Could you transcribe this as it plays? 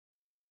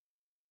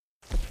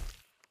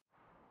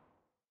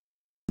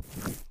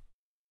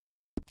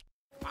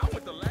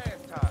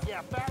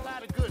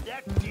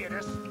that did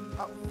us.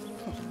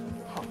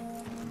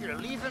 You're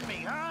leaving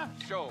me, huh?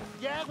 Sure.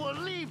 Yeah, well,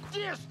 leave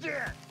this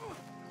then.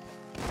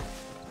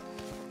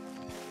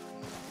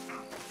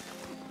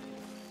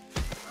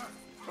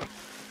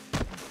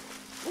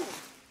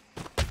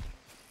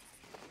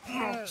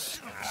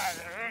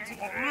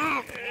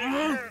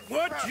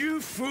 What you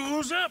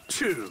fools up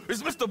to?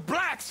 It's Mr.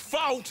 Black's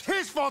fault!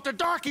 His fault, the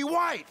darky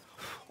white.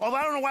 Well,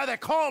 I don't know why they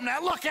call him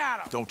that. Look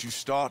at him. Don't you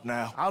start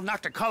now. I'll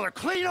knock the color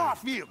clean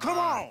off you. Come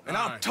on. And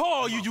I'll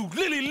tar you, you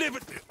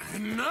lily-livered...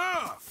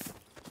 Enough!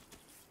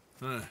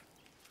 Huh.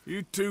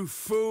 You two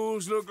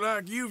fools look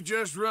like you've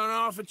just run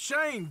off a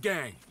chain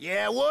gang.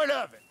 Yeah, what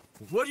of it?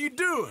 What are you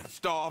doing?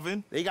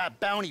 Starving. They got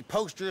bounty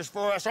posters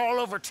for us all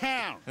over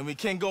town. And we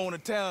can't go into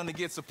town to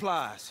get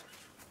supplies.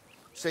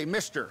 Say,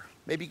 mister,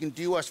 maybe you can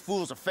do us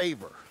fools a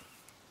favor.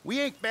 We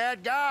ain't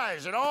bad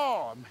guys at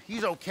all.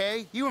 He's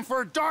okay, even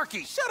for a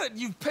darky. Shut it,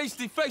 you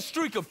pasty-faced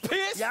streak of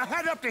piss! Yeah, I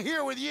had up to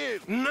here with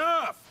you.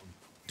 Enough!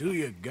 Do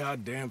your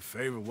goddamn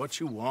favor what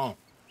you want.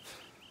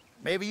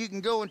 Maybe you can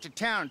go into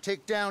town and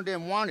take down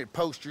them wanted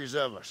posters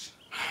of us.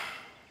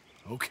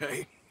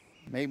 Okay.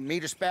 Maybe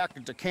meet us back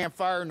at the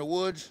campfire in the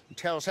woods and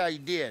tell us how you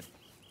did.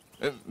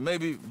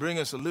 Maybe bring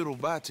us a little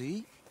bite to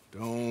eat.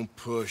 Don't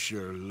push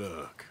your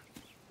luck.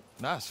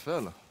 Nice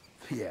fella.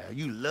 Yeah,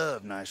 you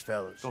love nice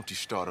fellas. Don't you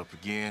start up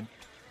again.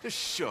 Just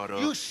shut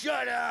up. You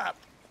shut up!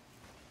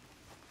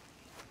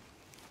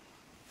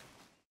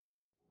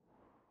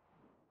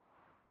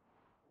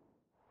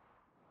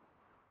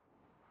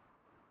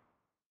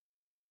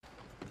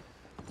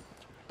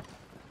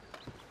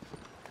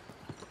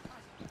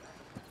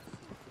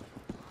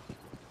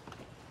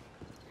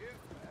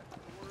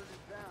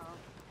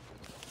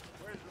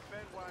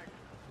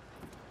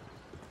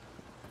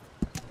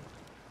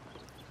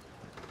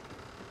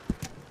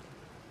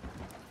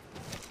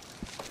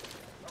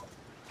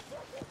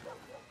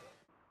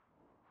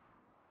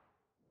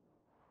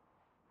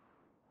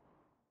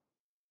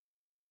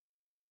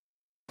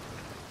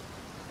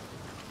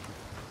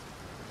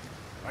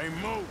 Hey,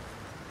 move.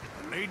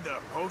 I need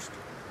that poster.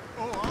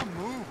 Oh, I'll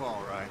move,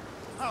 all right.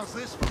 How's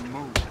this for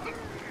move?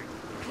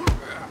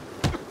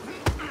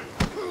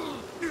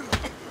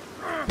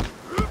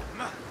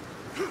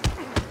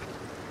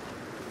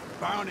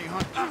 Bounty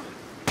hunter.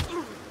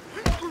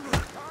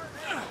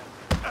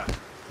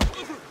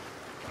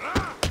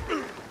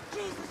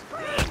 Jesus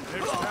Christ!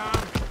 Next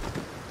time,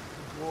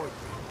 avoid me.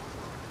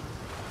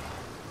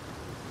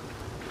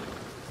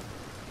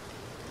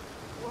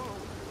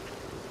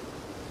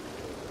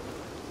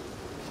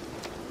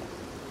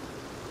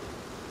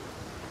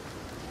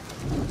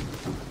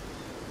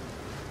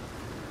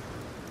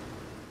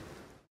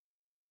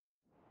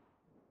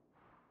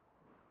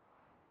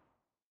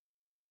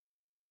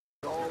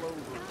 All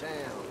over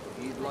town.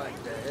 He'd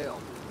like to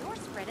help. You're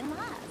spreading lies.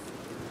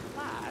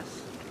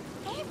 Lies?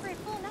 Every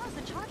fool knows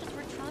the charges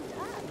were trumped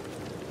up.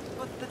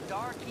 But the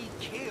darky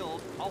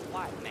killed a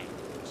white man.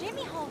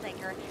 Jimmy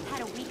Holdacre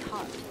had a weak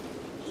heart.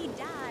 He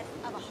died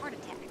of a heart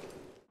attack.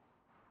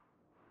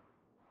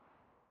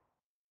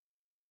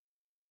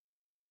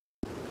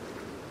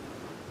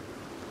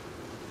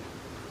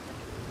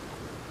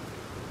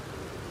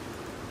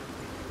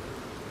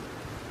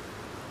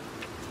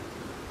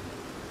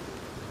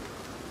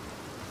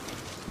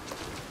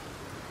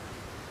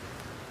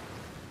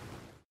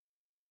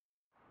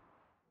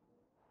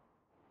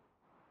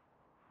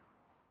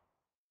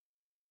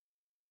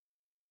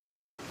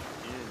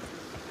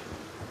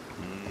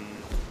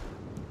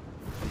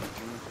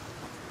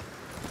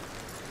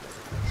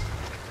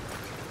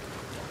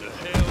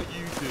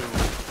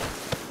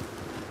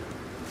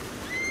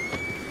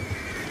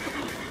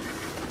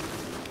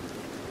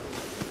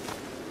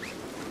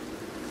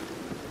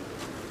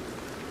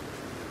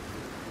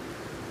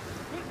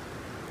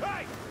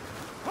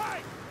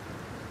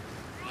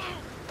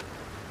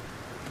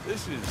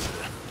 This is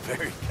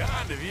very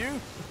kind of you.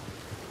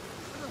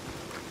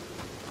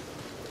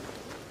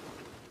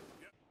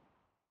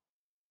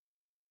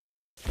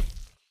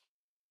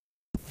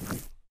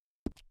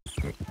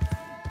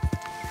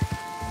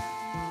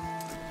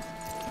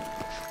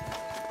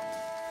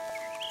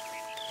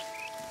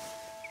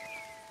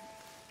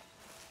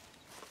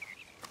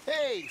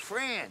 Hey,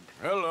 friend.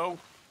 Hello.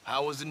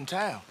 How was it in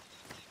town?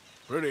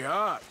 Pretty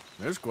hot.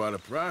 There's quite a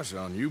price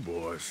on you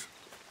boys.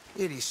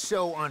 It is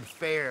so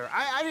unfair.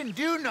 I didn't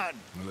do nothing.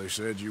 Well, they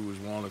said you was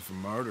wanted for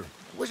murder.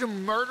 It wasn't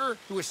murder.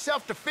 It was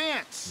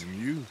self-defense. And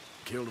you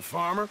killed a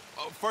farmer?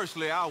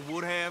 Firstly, I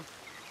would have,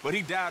 but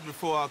he died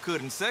before I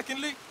could. And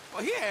secondly,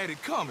 well, he had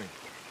it coming.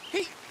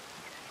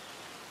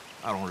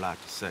 I don't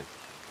like to say.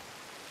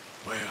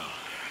 Well...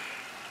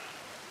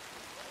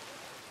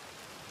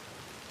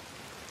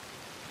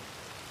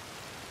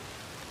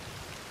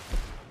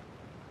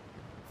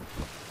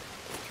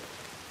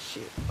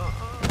 Shit.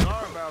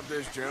 Sorry about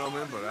this,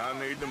 gentlemen, but I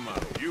need the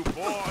money. You boys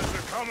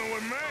are coming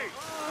with me.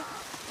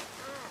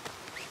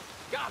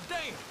 God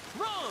damn!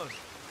 Run!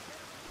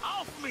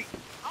 Off me!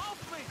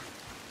 Off me!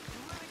 You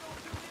really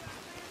gonna do me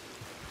like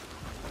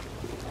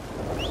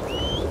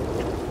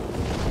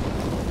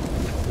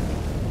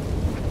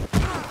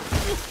this?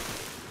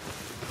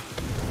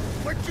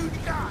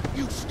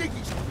 You sneaky...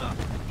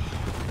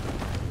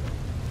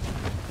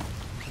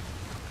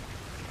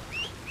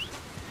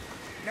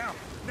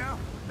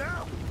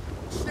 No!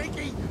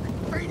 Sneaky,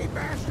 greedy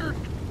bastard!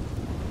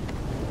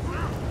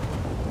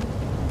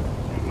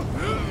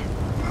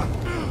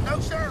 No,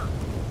 sir!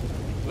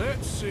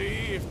 Let's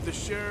see if the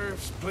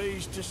sheriff's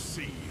pleased to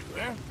see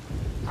you, eh?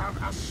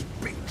 I'll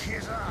speak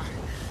his eye,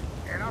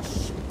 and I'll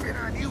spit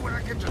on you when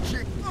I get the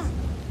chick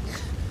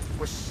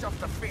with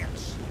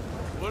self-defense.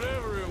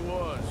 Whatever it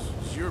was,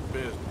 it's your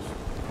business.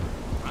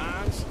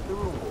 Mine's the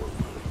reward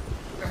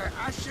money.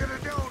 I should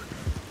have known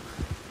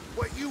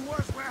what you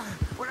was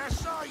when I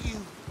saw you.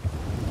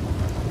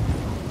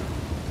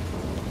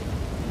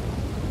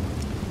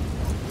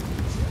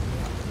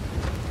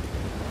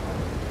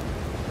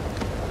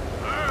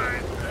 All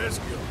right, let's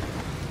go.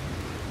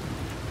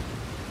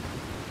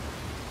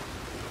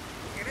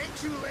 It ain't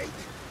too late.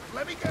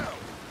 Let me go.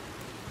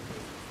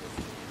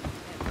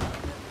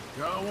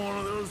 Got one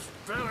of those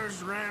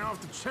fellers ran off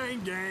the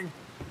chain gang.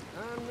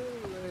 I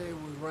knew they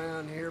was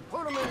around here.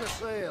 Put them in the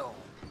cell.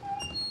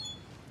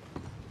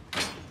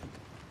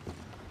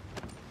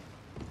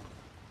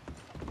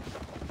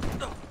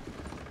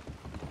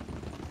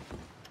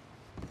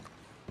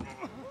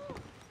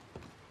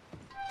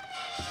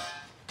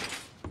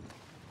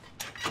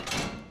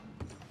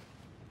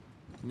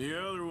 The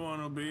other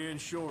one will be in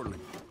shortly.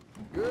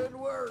 Good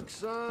work,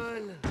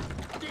 son.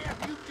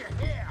 Damn you to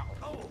hell!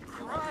 Oh,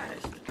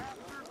 Christ!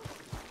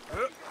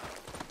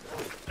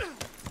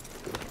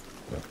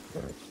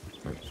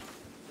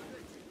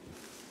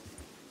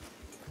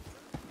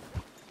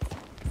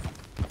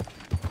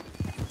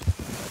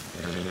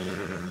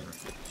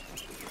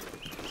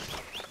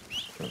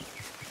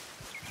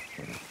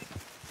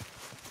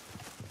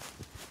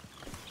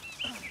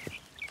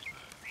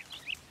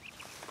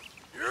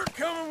 You're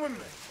coming with me.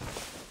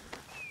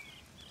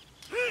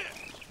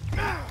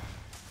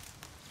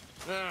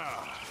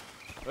 Now,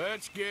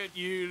 let's get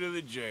you to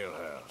the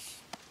jailhouse.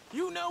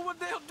 You know what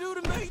they'll do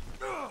to me?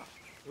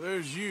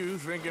 There's you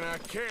thinking I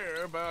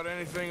care about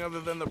anything other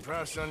than the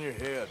price on your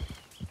head.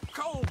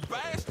 Cold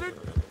bastard!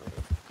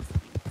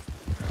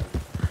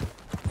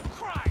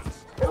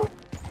 Christ!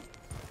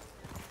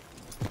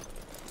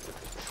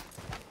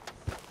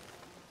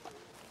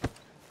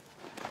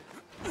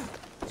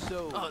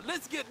 So,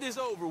 let's get this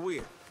over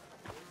with.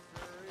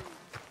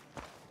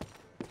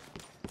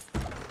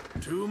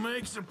 Two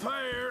makes a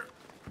pair.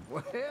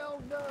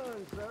 Well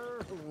done, sir.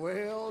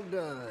 Well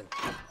done.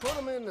 Put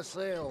them in the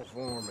cell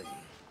for me.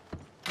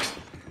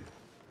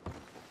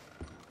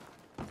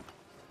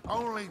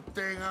 Only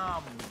thing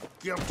I'm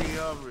guilty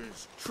of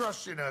is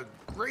trusting a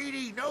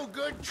greedy,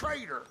 no-good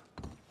traitor.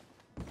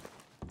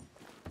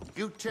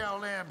 You tell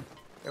them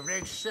if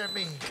they send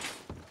me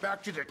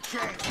back to the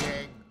chain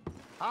gang,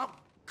 I'll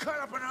cut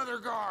up another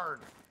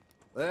guard.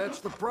 That's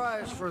the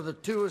price for the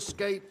 2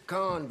 escaped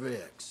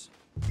convicts.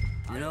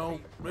 You know,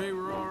 they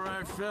were all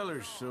right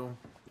fellers, so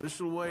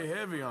this'll weigh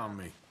heavy on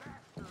me.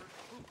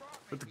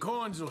 But the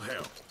coins will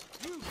help.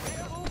 You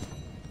devil!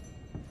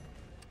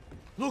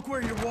 Look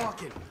where you're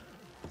walking.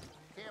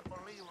 Can't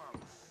believe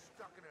I'm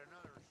stuck in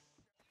another...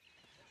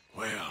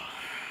 Well...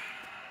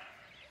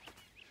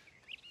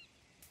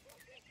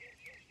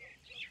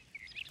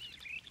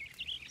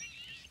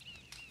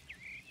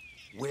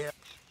 Well...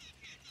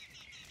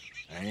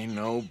 Ain't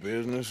no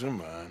business of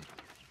mine.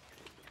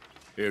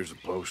 Here's the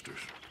posters.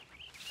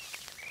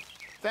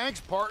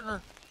 Thanks,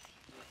 partner.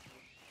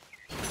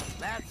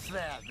 That's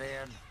that,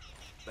 then.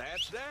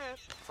 That's that.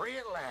 Free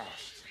at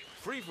last.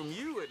 Free from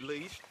you, at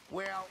least.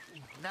 Well,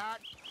 not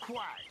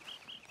quite.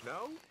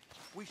 No?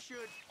 We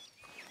should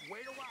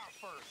wait a while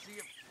first, see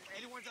if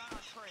anyone's on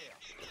our trail.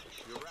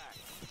 You're right.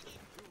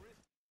 Too risky.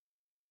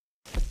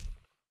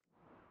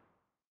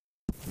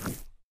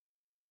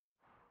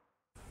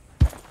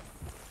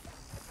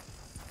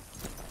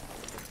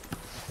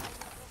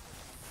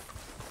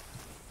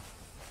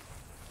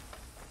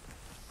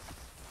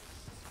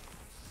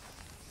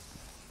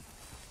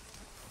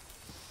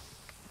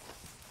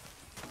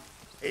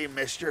 Hey,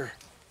 mister.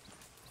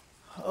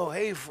 Oh,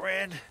 hey,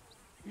 friend.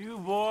 You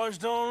boys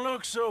don't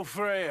look so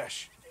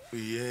fresh.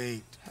 We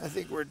ain't. I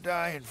think we're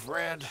dying,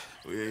 friend.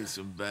 We ate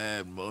some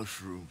bad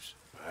mushrooms.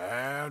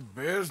 Bad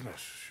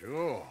business,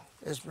 sure.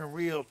 It's been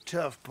real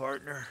tough,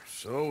 partner.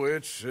 So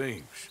it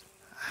seems.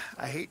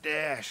 I hate to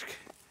ask,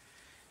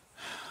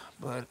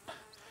 but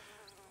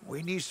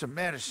we need some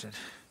medicine.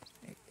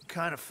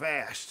 Kind of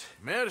fast.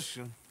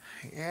 Medicine?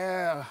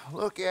 Yeah,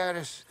 look at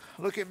us.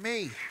 Look at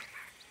me.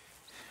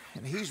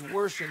 And he's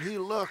worse than he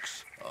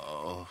looks.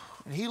 Oh.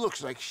 And he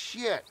looks like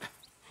shit.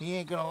 He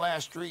ain't gonna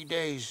last 3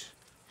 days.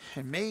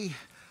 And me,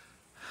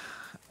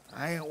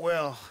 I ain't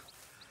well.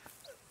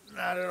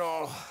 Not at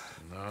all.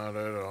 Not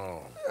at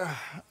all.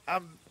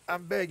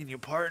 I'm begging you,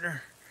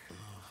 partner.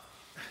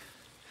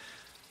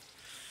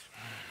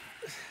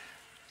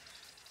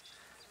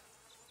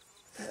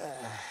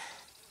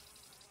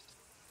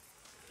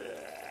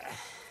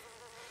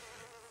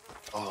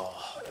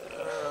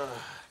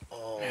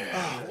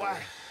 Why?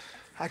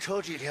 I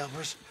told you it'd help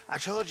us. I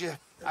told you,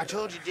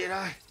 did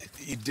I?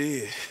 You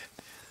did.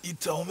 You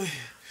told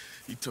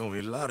me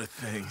a lot of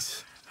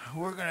things.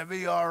 We're gonna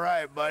be all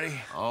right, buddy.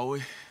 Are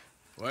we?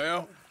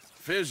 Well,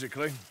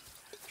 physically.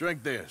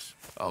 Drink this.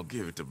 I'll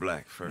give it to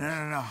Black first.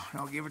 No.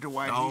 Don't give it to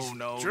Whitey.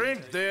 No.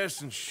 Drink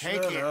this and shut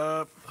Take it.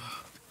 up.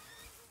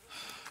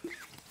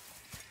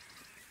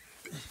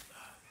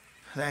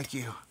 Thank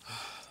you.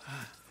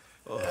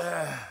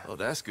 Oh,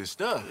 that's good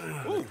stuff.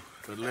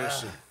 But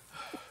listen,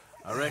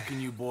 I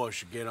reckon you boys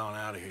should get on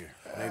out of here.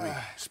 Maybe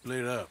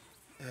split up.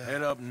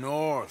 Head up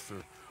north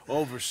or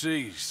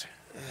overseas.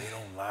 They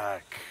don't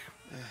like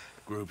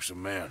groups of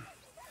men.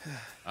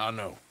 I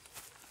know.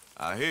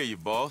 I hear you,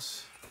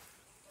 boss.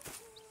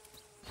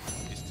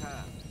 It's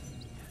time.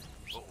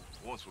 Oh,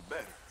 once we're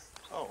better.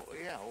 Oh,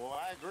 yeah, well,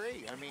 I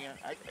agree. I mean,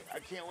 I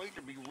can't wait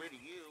to be rid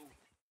of you.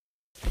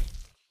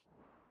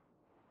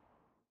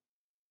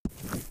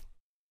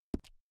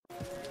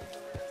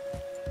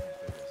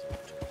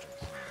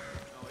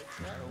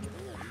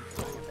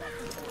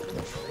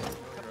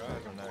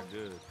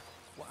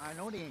 Well, I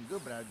know they ain't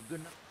good, but I'm good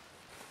enough.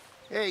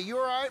 Hey, you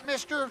all right,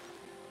 mister?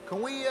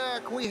 Can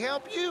we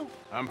help you?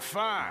 I'm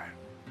fine.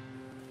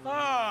 Oh,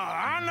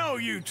 I know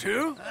you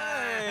two.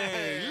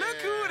 Hey, look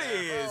who it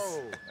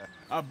is.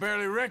 I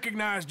barely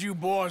recognized you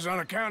boys on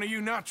account of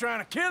you not trying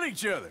to kill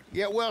each other.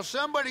 Yeah, well,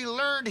 somebody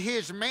learned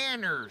his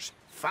manners,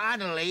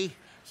 finally.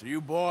 So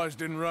you boys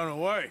didn't run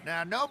away.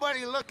 Now,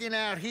 nobody looking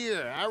out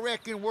here. I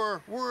reckon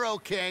we're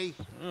okay.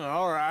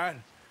 All right.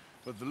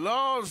 But the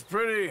law's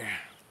pretty...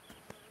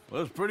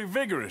 well, it's pretty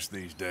vigorous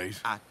these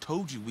days. I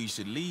told you we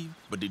should leave,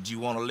 but did you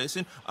want to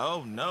listen?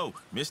 Oh, no.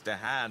 Mr.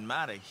 High and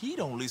Mighty, he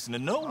don't listen to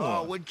no one.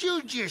 Oh, would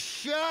you just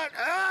shut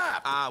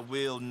up? I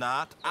will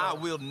not. I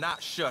will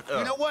not shut up.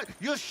 You know what?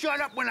 You'll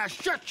shut up when I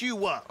shut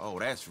you up. Oh,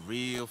 that's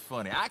real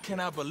funny. I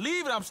cannot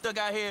believe it. I'm stuck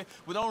out here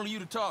with only you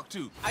to talk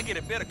to. I get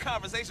a better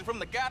conversation from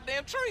the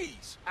goddamn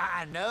trees.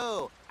 I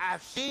know.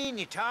 I've seen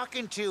you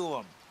talking to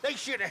them. They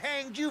should have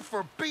hanged you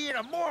for being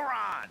a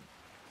moron.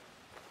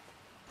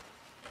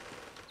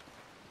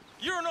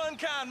 You're an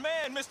unkind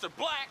man, Mr.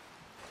 Black.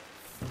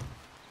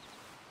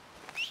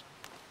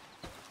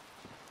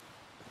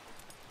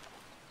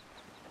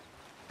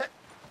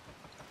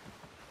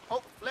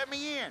 Oh, let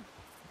me in.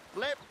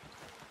 Let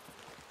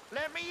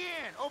me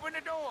in. Open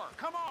the door.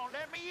 Come on,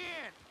 let me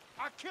in.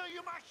 I'll kill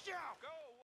you myself. Go.